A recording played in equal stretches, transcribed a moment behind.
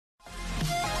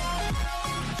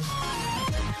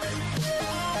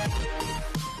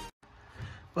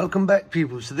Welcome back,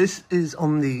 people. So this is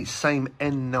on the same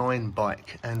N9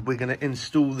 bike, and we're going to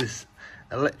install this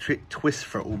electric twist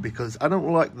throttle because I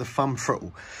don't like the thumb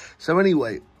throttle. So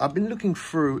anyway, I've been looking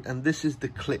through, and this is the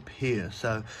clip here.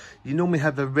 So you normally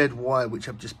have a red wire, which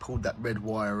I've just pulled that red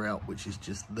wire out, which is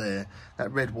just there.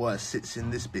 That red wire sits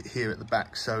in this bit here at the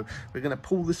back. So we're going to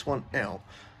pull this one out.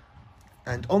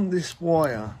 And on this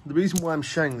wire, the reason why I'm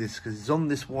showing this, because it's on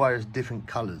this wire is different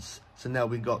colors. So now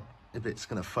we got, if it's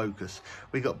going to focus,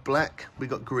 we got black, we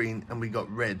got green, and we got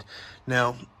red.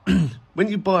 Now, when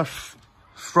you buy a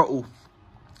throttle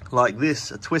like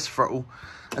this, a twist throttle,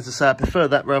 as I say, I prefer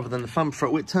that rather than the thumb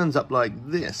throttle. It turns up like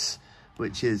this,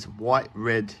 which is white,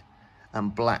 red,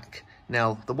 and black.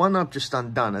 Now, the one I've just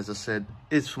undone, as I said,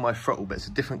 is for my throttle, but it's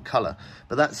a different color,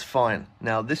 but that's fine.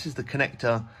 Now, this is the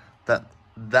connector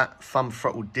that thumb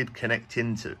throttle did connect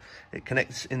into. It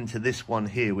connects into this one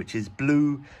here, which is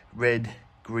blue, red,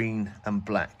 green, and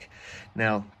black.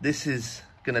 Now this is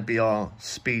going to be our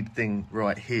speed thing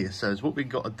right here. So what we've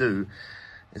got to do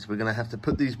is we're going to have to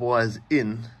put these wires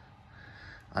in.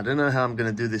 I don't know how I'm going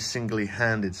to do this singly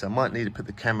handed, so I might need to put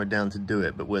the camera down to do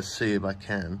it, but we'll see if I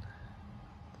can.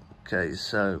 Okay,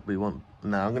 so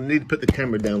now I'm going to need to put the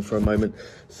camera down for a moment.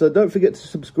 So don't forget to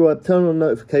subscribe, turn on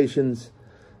notifications,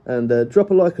 and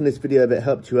drop a like on this video if it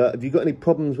helped you out. If you've got any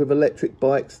problems with electric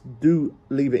bikes, do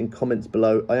leave it in comments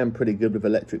below. I am pretty good with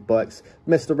electric bikes.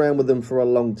 Messed around with them for a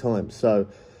long time. So,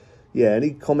 yeah,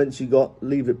 any comments you got,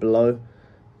 leave it below.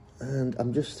 And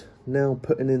I'm just now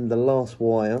putting in the last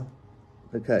wire.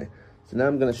 Okay, so now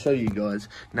I'm going to show you guys.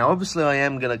 Now, obviously, I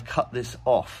am going to cut this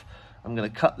off. I'm going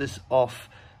to cut this off,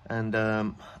 and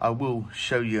I will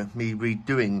show you me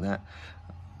redoing that.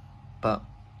 But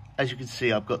as you can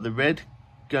see, I've got the red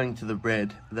going to the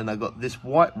red, then I got this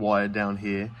white wire down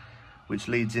here which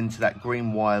leads into that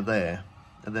green wire there,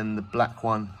 and then the black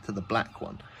one to the black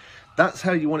one. That's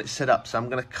how you want it set up. So I'm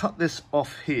going to cut this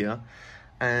off here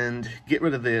and get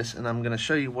rid of this, and I'm going to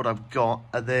show you what I've got,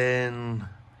 and then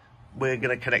we're going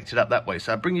to connect it up that way.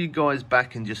 So I'll bring you guys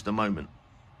back in just a moment.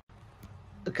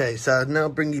 Okay, so I'll now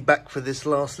bring you back for this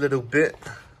last little bit.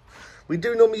 We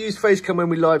do normally use Facecam when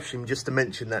we live stream, just to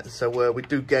mention that. So we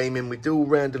do gaming, we do all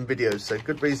random videos, so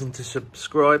good reason to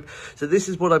subscribe. So this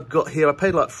is what I've got here. I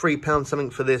paid like £3 something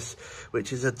for this,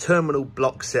 which is a terminal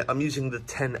block set. I'm using the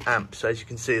 10 amps, so as you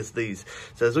can see, it's these.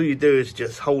 So all you do is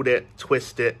just hold it,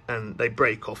 twist it, and they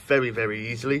break off very,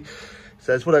 very easily.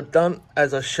 So that's what I've done,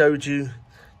 as I showed you.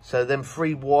 So them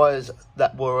 3 wires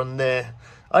that were on there,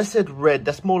 I said red,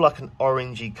 that's more like an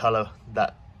orangey colour,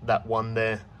 that one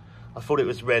there. I thought it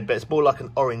was red, but it's more like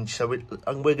an orange. So we're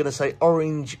going to say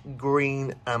orange,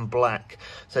 green, and black.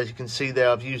 So as you can see there,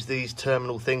 I've used these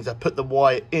terminal things. I put the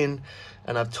wire in,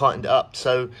 and I've tightened it up.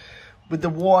 So with the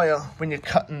wire, when you're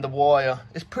cutting the wire,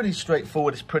 it's pretty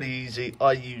straightforward. It's pretty easy.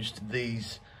 I used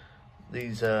these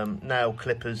nail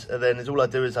clippers, and then all I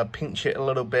do is I pinch it a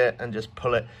little bit and just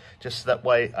pull it, just that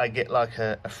way I get like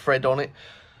a thread on it.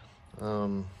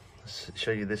 Let's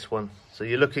show you this one. So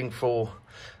you're looking for...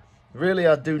 Really,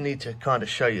 I do need to kind of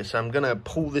show you. So I'm going to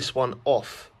pull this one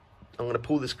off. I'm going to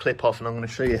pull this clip off, and I'm going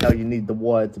to show you how you need the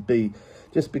wire to be.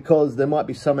 Just because there might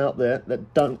be some out there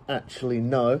that don't actually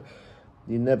know.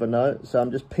 You never know. So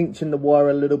I'm just pinching the wire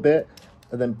a little bit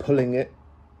and then pulling it.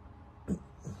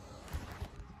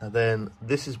 And then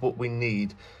this is what we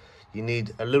need. You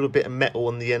need a little bit of metal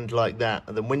on the end like that.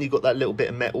 And then when you've got that little bit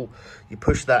of metal, you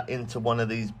push that into one of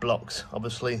these blocks.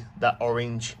 Obviously, that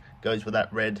orange goes with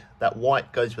that red, that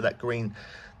white goes with that green,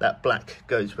 that black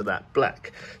goes with that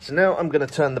black. So now I'm going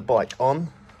to turn the bike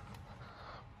on.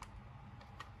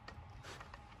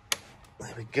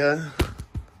 There we go.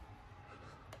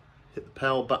 Hit the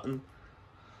power button,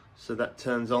 so that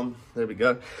turns on. There we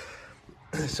go.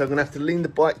 So I'm going to have to lean the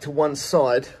bike to one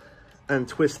side and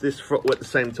twist this throttle at the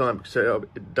same time so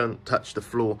it don't touch the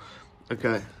floor.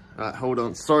 Okay, all right, hold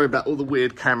on. Sorry about all the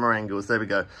weird camera angles. There we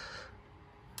go.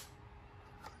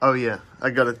 Oh yeah,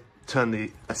 I gotta turn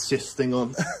the assist thing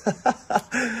on.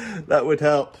 That would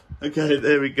help. Okay,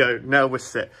 there we go. Now we're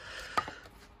set.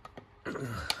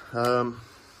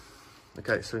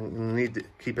 Okay, so you need to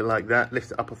keep it like that.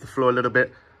 Lift it up off the floor a little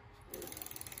bit.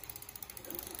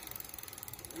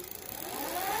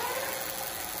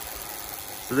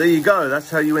 So there you go.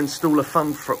 That's how you install a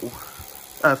thumb throttle.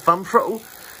 Thumb throttle?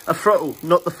 A throttle,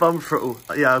 not the thumb throttle.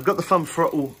 Yeah, I've got the thumb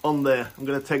throttle on there. I'm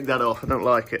gonna take that off. I don't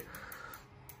like it.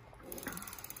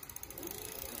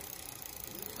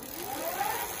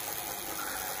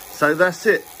 So that's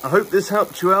it. I hope this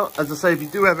helped you out. As I say, if you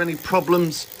do have any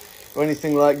problems or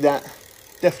anything like that,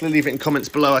 definitely leave it in comments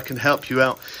below. I can help you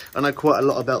out. I know quite a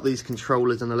lot about these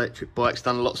controllers and electric bikes,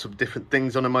 done lots of different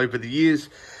things on them over the years.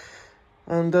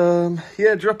 And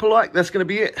yeah, drop a like. That's going to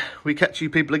be it. We catch you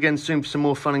people again soon for some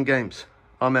more fun and games.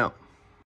 I'm out.